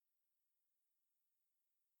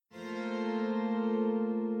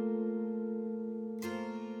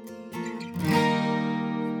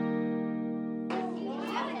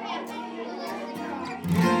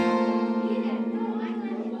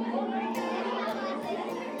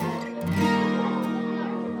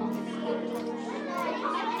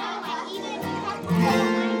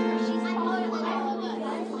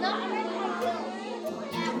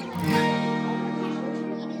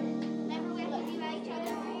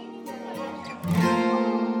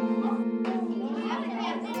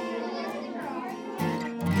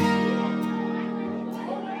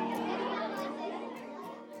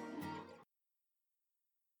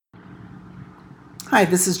Hi,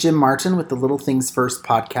 this is Jim Martin with the Little Things First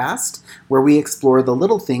podcast, where we explore the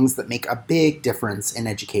little things that make a big difference in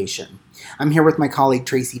education. I'm here with my colleague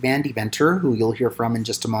Tracy Van Deventer, who you'll hear from in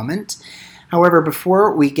just a moment. However,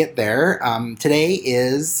 before we get there, today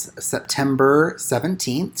is September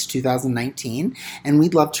 17th, 2019, and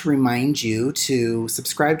we'd love to remind you to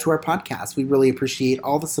subscribe to our podcast. We really appreciate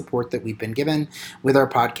all the support that we've been given with our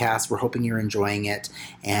podcast. We're hoping you're enjoying it,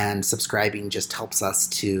 and subscribing just helps us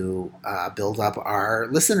to build up our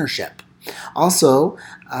listenership. Also,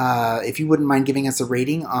 if you wouldn't mind giving us a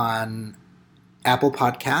rating on Apple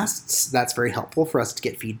Podcasts, that's very helpful for us to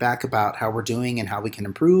get feedback about how we're doing and how we can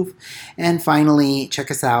improve. And finally, check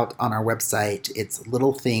us out on our website. It's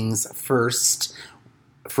Little Things first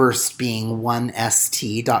being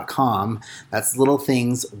 1st.com. That's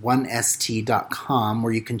littlethings1st.com,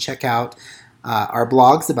 where you can check out our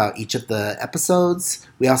blogs about each of the episodes.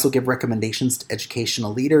 We also give recommendations to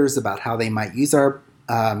educational leaders about how they might use our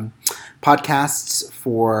podcasts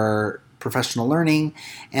for professional learning,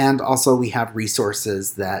 and also we have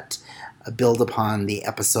resources that build upon the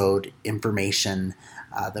episode information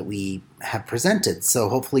that we have presented. So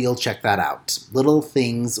hopefully you'll check that out,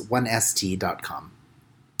 littlethings1st.com.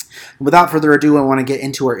 Without further ado, I want to get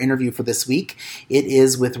into our interview for this week. It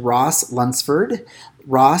is with Ross Lunsford.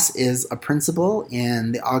 Ross is a principal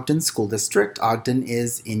in the Ogden School District. Ogden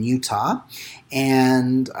is in Utah,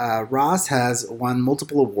 and Ross has won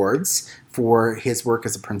multiple awards for his work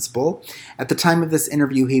as a principal. At the time of this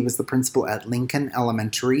interview, he was the principal at Lincoln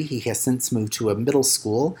Elementary. He has since moved to a middle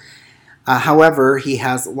school. However, he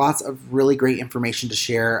has lots of really great information to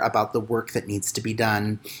share about the work that needs to be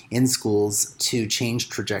done in schools to change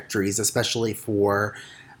trajectories, especially for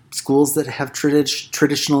schools that have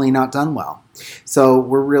traditionally not done well. So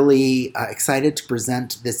we're really excited to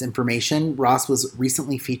present this information. Ross was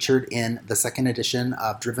recently featured in the second edition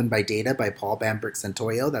of Driven by Data by Paul Bambrick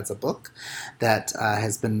Santoyo. That's a book that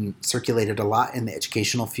has been circulated a lot in the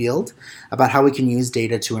educational field about how we can use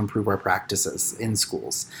data to improve our practices in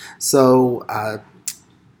schools. So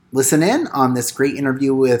listen in on this great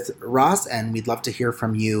interview with Ross, and we'd love to hear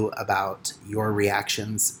from you about your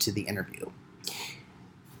reactions to the interview.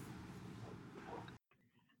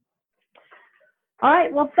 All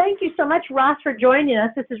right. Well, thank you so much, Ross, for joining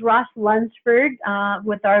us. This is Ross Lunsford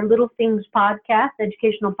with our Little Things podcast,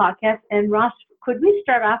 educational podcast. And Ross, could we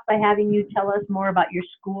start off by having you tell us more about your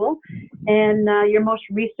school and your most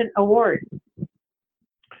recent award?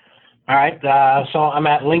 All right. So I'm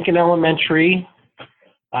at Lincoln Elementary.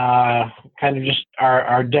 Kind of just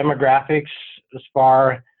our demographics as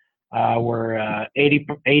far we're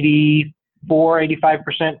 85%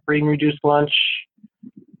 free and reduced lunch.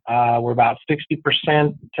 We're about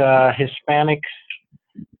 60% Hispanic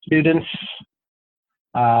students.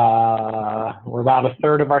 We're about a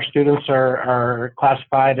third of our students are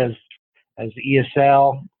classified as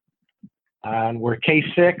ESL. And we're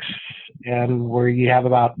K-6, and where you have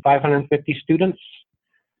about 550 students,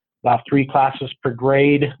 about 3 classes per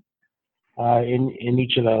grade in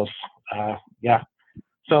each of those.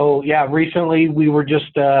 So recently we were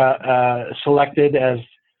just selected as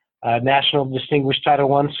National Distinguished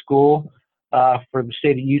Title I School for the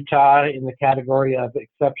state of Utah in the category of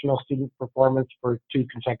exceptional student performance for 2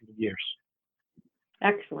 consecutive years.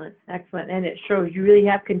 Excellent, excellent. And it shows you really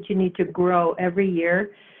have continued to grow every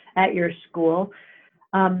year at your school.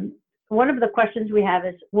 One of the questions we have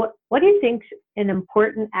is, what do you think is an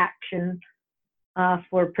important action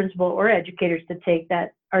for principal or educators to take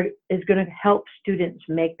that is going to help students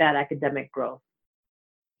make that academic growth?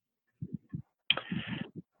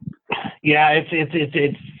 Yeah,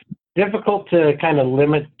 it's difficult to kind of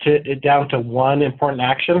limit it down to one important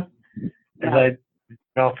action. As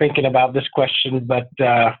thinking about this question, but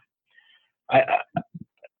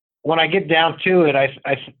when I get down to it, I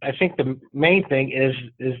think the main thing is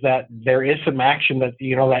that there is some action that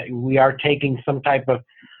that we are taking some type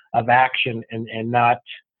of action and not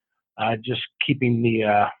just keeping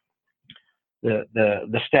the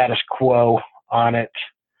status quo on it.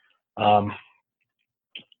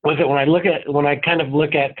 When I kind of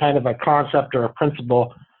look at kind of a concept or a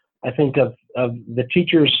principle, I think of the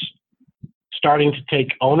teachers starting to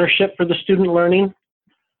take ownership for the student learning.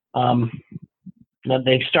 That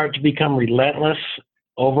they start to become relentless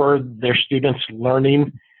over their students'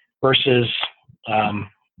 learning versus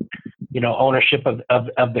ownership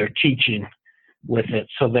of their teaching with it.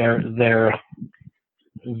 So they're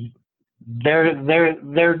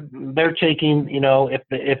taking,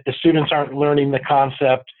 if the students aren't learning the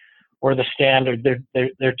concept or the standard,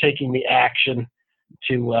 they're taking the action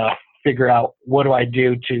to figure out, what do I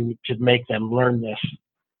do to make them learn this,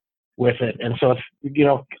 with it. And so it's,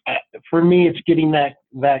 for me, it's getting that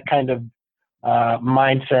kind of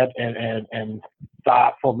mindset and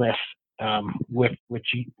thoughtfulness with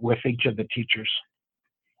each of the teachers.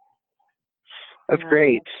 That's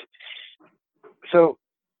great. So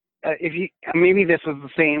if you, maybe this was the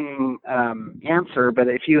same answer, but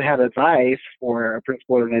if you had advice for a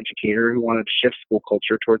principal or an educator who wanted to shift school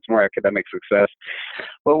culture towards more academic success,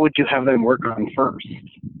 what would you have them work on first?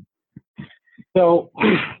 So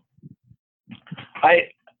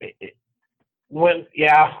because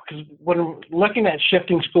when looking at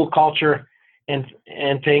shifting school culture and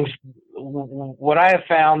things, what I have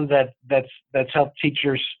found that's helped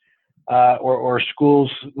teachers or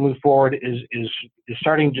schools move forward is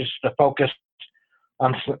starting just to focus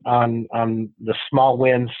on the small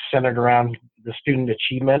wins centered around the student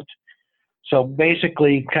achievement. So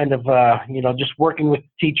basically, kind of just working with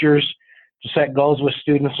teachers to set goals with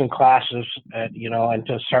students and classes, and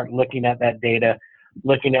to start looking at that data,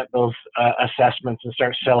 looking at those assessments, and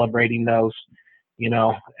start celebrating those,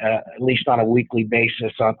 at least on a weekly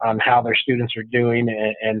basis on how their students are doing,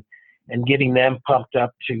 and getting them pumped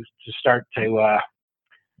up to start to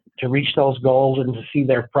reach those goals and to see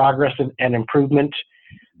their progress and improvement,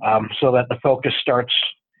 so that the focus starts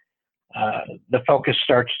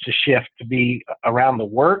to shift to be around the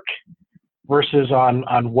work versus on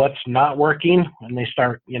what's not working, and they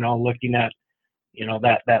start looking at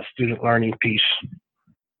that student learning piece.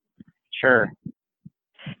 Sure.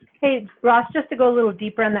 Hey, Ross, just to go a little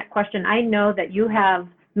deeper on that question, I know that you have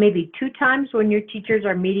maybe 2 times when your teachers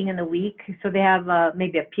are meeting in the week. So they have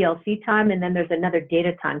maybe a PLC time, and then there's another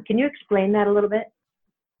data time. Can you explain that a little bit?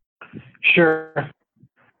 Sure.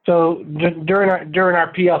 So during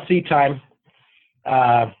our PLC time,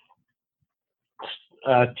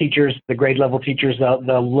 teachers, the grade level teachers,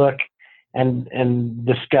 they'll look and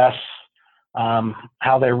discuss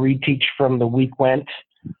how their reteach from the week went.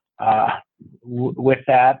 With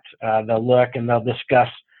that, they'll look and they'll discuss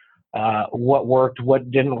what worked, what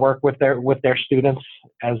didn't work with their students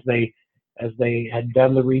as they had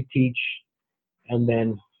done the reteach, and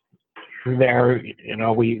then from there,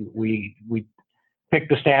 we pick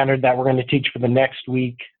the standard that we're going to teach for the next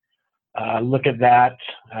week. Look at that,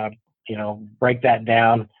 break that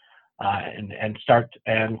down, and start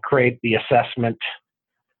and create the assessment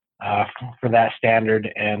for that standard,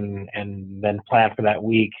 and then plan for that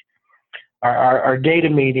week. Our data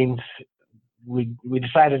meetings, we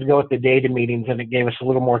decided to go with the data meetings, and it gave us a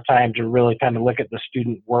little more time to really kind of look at the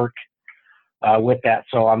student work with that.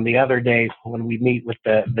 So on the other days when we meet with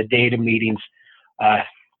the data meetings,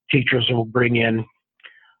 teachers will bring in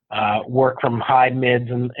work from high, mids,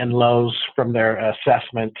 and lows from their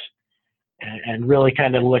assessment, and really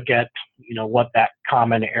kind of look at what that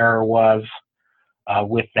common error was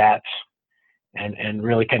with that, and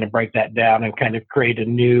really kind of break that down and kind of create a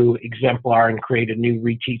new exemplar and create a new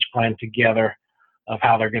reteach plan together of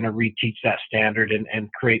how they're going to reteach that standard,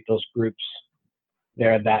 and create those groups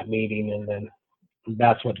there at that meeting. And then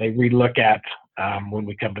that's what they relook at when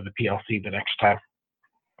we come to the PLC the next time.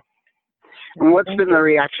 And what's been the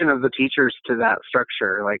reaction of the teachers to that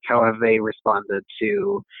structure? Like, how have they responded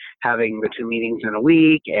to having the 2 meetings in a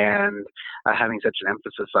week and having such an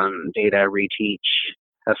emphasis on data, reteach,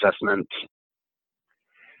 assessment?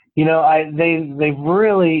 They've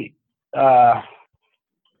really, as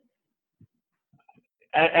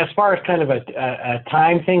far as kind of a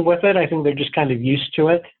time thing with it, I think they're just kind of used to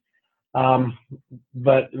it.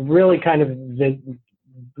 But really kind of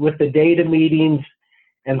with the data meetings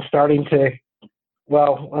and starting to,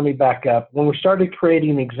 let me back up. When we started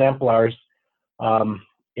creating exemplars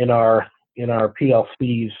in our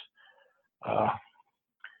PLCs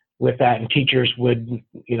with that, and teachers would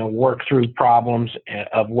work through problems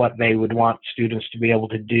of what they would want students to be able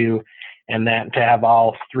to do, and that to have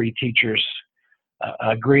all 3 teachers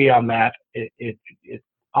agree on that, it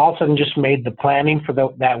all of a sudden just made the planning for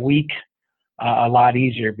that week a lot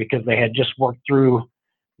easier, because they had just worked through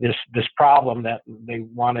this problem that they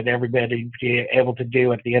wanted everybody to be able to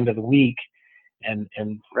do at the end of the week, and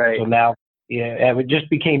right. So now it just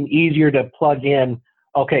became easier to plug in.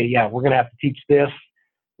 Okay, we're going to have to teach this.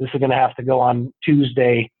 This is going to have to go on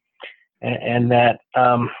Tuesday, and that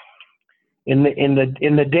in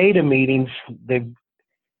the data meetings,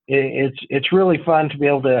 it's really fun to be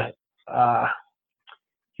able to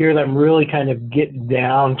hear them really kind of get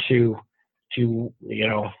down to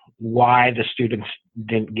why the students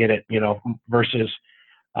didn't get it, versus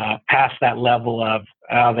past that level of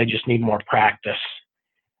they just need more practice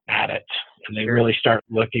at it, and they really start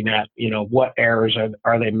looking at what errors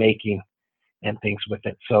are they making and things with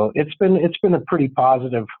it. So it's been a pretty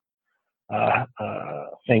positive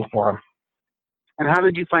thing for them. And how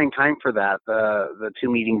did you find time for that? The 2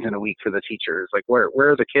 meetings in a week for the teachers. Like, where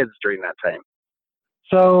are the kids during that time?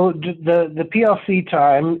 So the PLC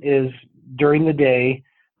time is during the day,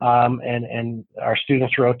 and our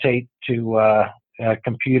students rotate to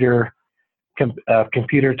computer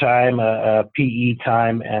time, PE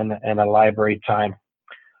time, and a library time.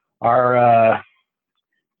 Our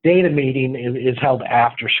data meeting is held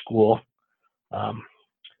after school,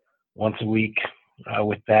 once a week.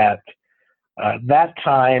 With that, that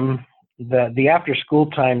time, the after school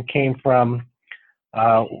time came from.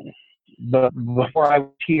 But before I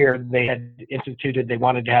was here, they had instituted, they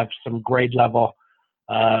wanted to have some grade level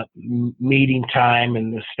meeting time,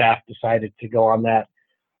 and the staff decided to go on that.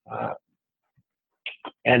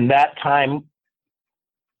 And that time,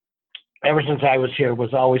 ever since I was here,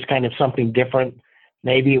 was always kind of something different.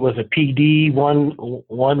 Maybe it was a PD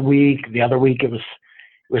one week, the other week it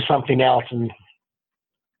was something else. And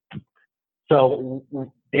so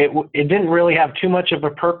it didn't really have too much of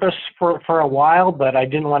a purpose for a while, but I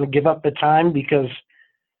didn't want to give up the time because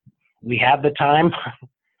we had the time.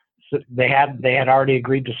 So they had already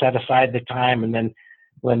agreed to set aside the time, and then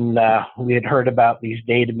when we had heard about these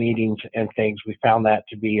data meetings and things, we found that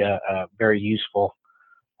to be a very useful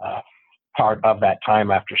part of that time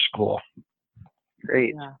after school.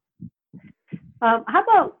 Great. Yeah. How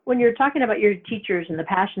about when you're talking about your teachers and the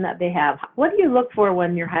passion that they have, what do you look for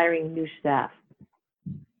when you're hiring new staff?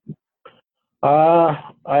 I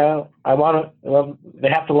want to. Well, they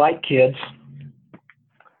have to like kids.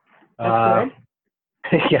 That's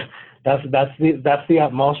good. Yeah, that's the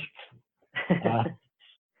utmost.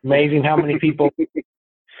 Amazing how many people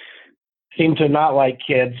seem to not like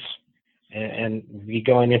kids and be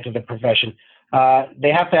going into the profession.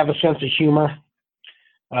 They have to have a sense of humor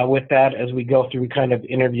with that. As we go through kind of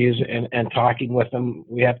interviews and talking with them,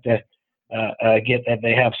 we have to get that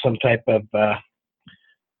they have some type of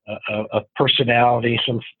personality,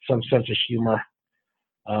 some sense of humor.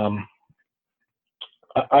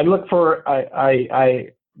 I look for,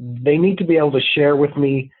 they need to be able to share with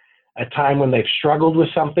me a time when they've struggled with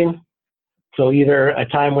something. So either a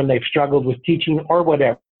time when they've struggled with teaching or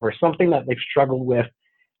whatever, something that they've struggled with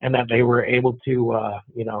and that they were able to,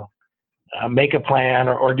 make a plan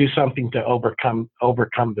or do something to overcome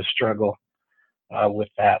the struggle with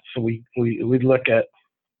that. So we look at,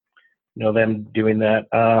 them doing that.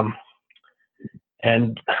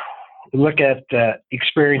 And look at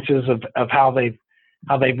experiences of how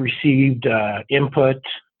they've received input.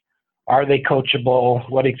 Are they coachable?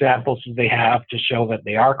 What examples do they have to show that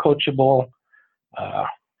they are coachable?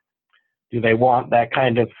 Do they want that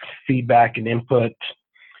kind of feedback and input?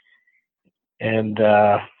 And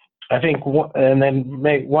I think, and then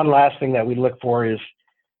one last thing that we look for is,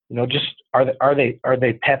 just are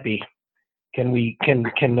they peppy? Can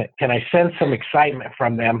I sense some excitement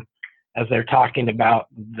from them as they're talking about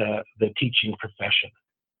the teaching profession?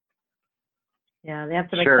 Yeah, they have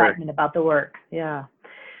some Sure. excitement about the work. Yeah.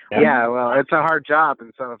 Yeah, well, it's a hard job,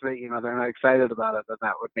 and so if they're not excited about it, then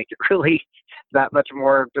that would make it really that much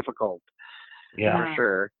more difficult. Yeah, for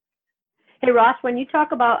sure. Hey, Ross, when you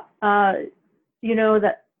talk about,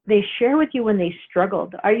 that they share with you when they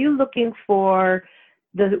struggled, are you looking for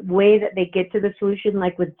the way that they get to the solution,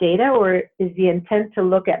 like with data, or is the intent to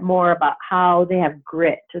look at more about how they have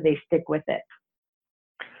grit so they stick with it?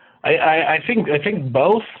 I think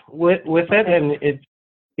both with it, and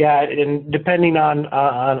and depending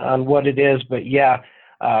on what it is, but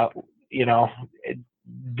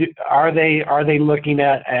are they looking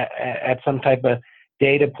at some type of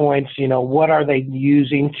data points? What are they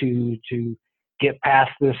using to get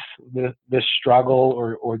past this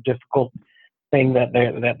struggle or difficult thing that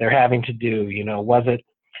they're having to do? Was it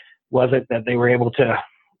that they were able to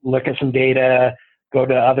look at some data, go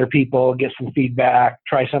to other people, get some feedback,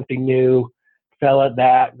 try something new, fail at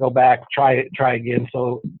that, go back, try again.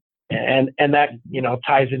 So, and that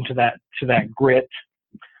ties into that grit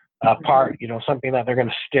part. Something that they're going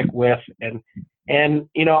to stick with, and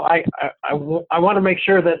I want to make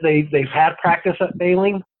sure that they've had practice at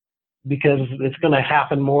failing, because it's going to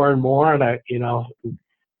happen more and more, and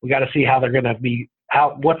we got to see how they're going to be.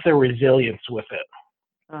 What's their resilience with it?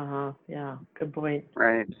 Yeah. Good point.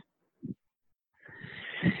 Right.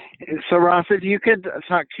 So, Ross, if you could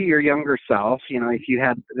talk to your younger self, if you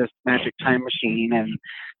had this magic time machine and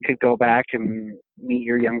could go back and meet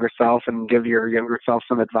your younger self and give your younger self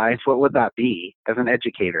some advice, what would that be as an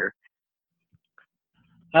educator?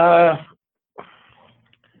 I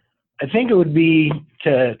think it would be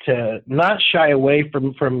to not shy away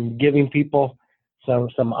from giving people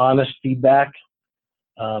some honest feedback.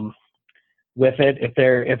 with it.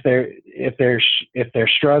 If they're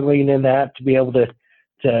struggling in that, to be able to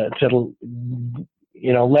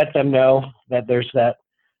let them know that there's that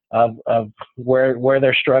of where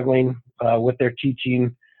they're struggling with their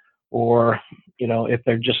teaching, or if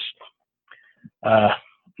they're just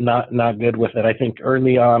not good with it. I think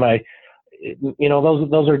early on,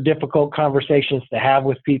 those are difficult conversations to have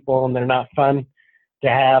with people, and they're not fun to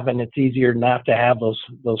have, and it's easier not to have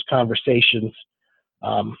those conversations.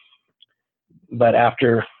 But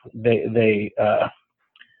after they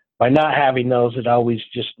by not having those, it always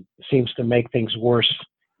just seems to make things worse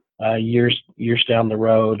years down the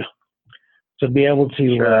road. So be able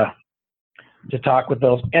to talk with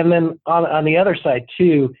those, and then on the other side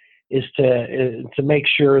too is to make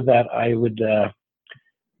sure that I would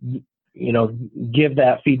give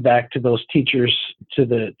that feedback to those teachers, to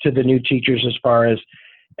the new teachers, as far as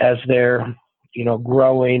they're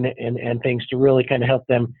growing and things, to really kind of help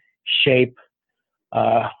them shape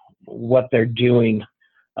what they're doing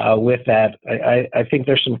with that. I think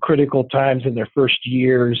there's some critical times in their first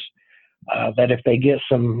years that if they get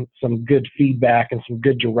some good feedback and some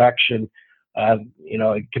good direction,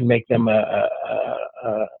 it can make them a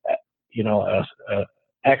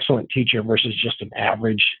excellent teacher versus just an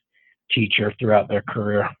average teacher throughout their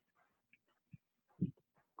career.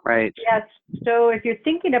 Right. Yes. So if you're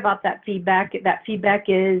thinking about that feedback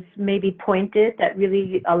is maybe pointed, that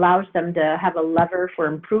really allows them to have a lever for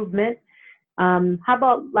improvement. How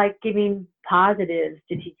about like giving positives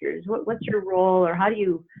to teachers? What's your role, or how do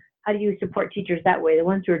you support teachers that way? The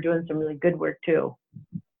ones who are doing some really good work too.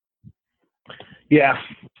 Yeah.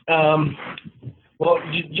 Well,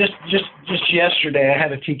 just yesterday, I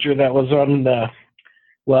had a teacher that was on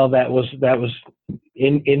that was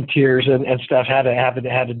in tears and stuff. Had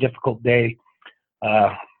a difficult day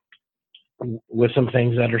with some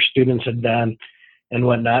things that her students had done and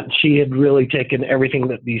whatnot. She had really taken everything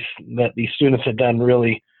that these students had done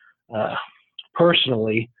really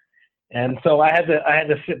personally, and so I had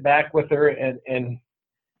to sit back with her and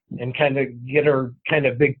kind of get her kind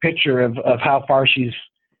of big picture of how far she's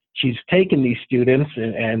taken these students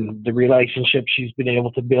and the relationship she's been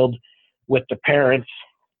able to build with the parents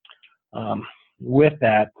with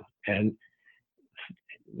that, and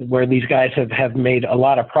where these guys have made a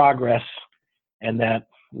lot of progress, and that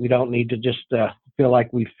we don't need to just feel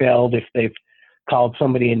like we failed if they've called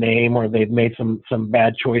somebody a name or they've made some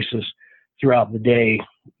bad choices throughout the day.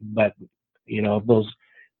 But those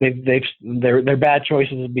their bad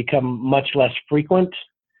choices have become much less frequent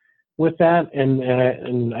with that,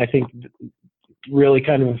 and I think really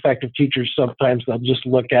kind of effective teachers, sometimes they'll just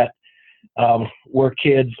look at where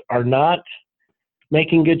kids are not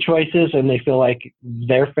making good choices and they feel like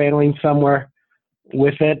they're failing somewhere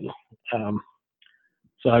with it.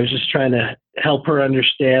 So I was just trying to help her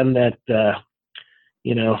understand that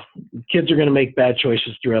kids are going to make bad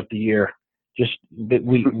choices throughout the year. Just that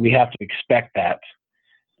we have to expect that,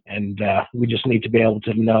 and we just need to be able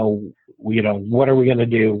to know what are we going to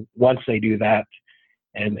do once they do that,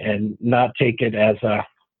 and not take it as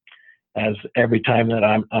every time that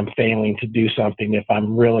I'm failing to do something, if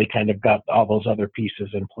I'm really kind of got all those other pieces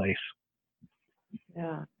in place.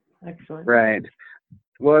 Yeah, excellent. Right.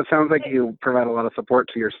 Well, it sounds like you provide a lot of support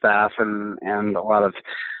to your staff and a lot of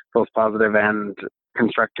both positive and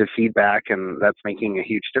constructive feedback, and that's making a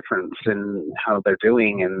huge difference in how they're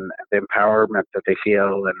doing and the empowerment that they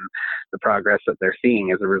feel and the progress that they're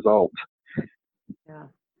seeing as a result.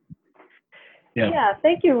 Yeah,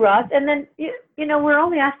 thank you, Ross. And then, we're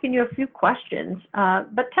only asking you a few questions,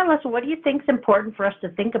 but tell us, what do you think is important for us to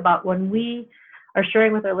think about when we are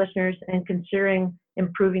sharing with our listeners and considering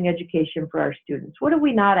improving education for our students? What have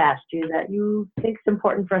we not asked you that you think is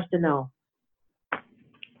important for us to know?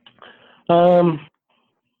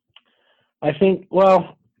 I think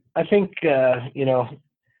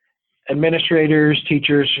administrators,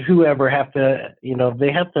 teachers, whoever have to,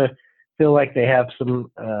 they have to feel like they have some,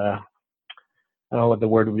 I don't know what the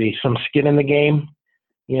word would be, some skin in the game,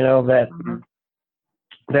 that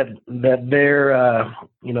they're,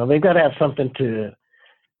 they've got to have something to,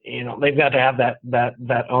 they've got to have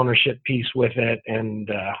that ownership piece with it. And,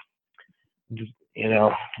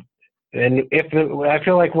 and I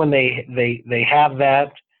feel like when they have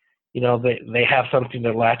that, they have something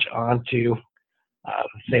to latch onto,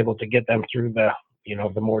 it's able to get them through the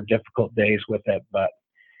more difficult days with it. But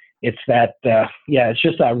it's that, it's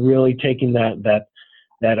just that really taking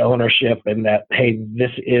that ownership, and that, hey,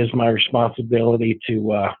 this is my responsibility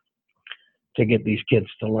to get these kids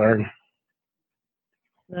to learn.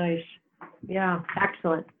 Nice. Yeah,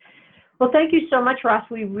 excellent. Well, thank you so much, Ross.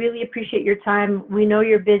 We really appreciate your time. We know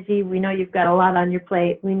you're busy. We know you've got a lot on your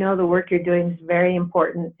plate. We know the work you're doing is very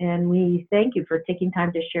important, and we thank you for taking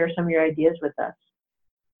time to share some of your ideas with us.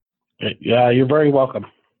 Yeah, you're very welcome.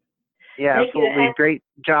 Yeah, Thank you. absolutely. Great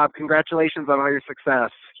job. Congratulations on all your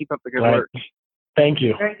success. Keep up the good Right. work. Thank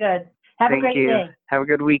you. Very good. Have a Thank great you. day. Have a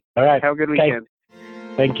good week. All right. Have a good Okay. weekend.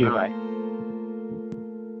 Thank you. Bye-bye.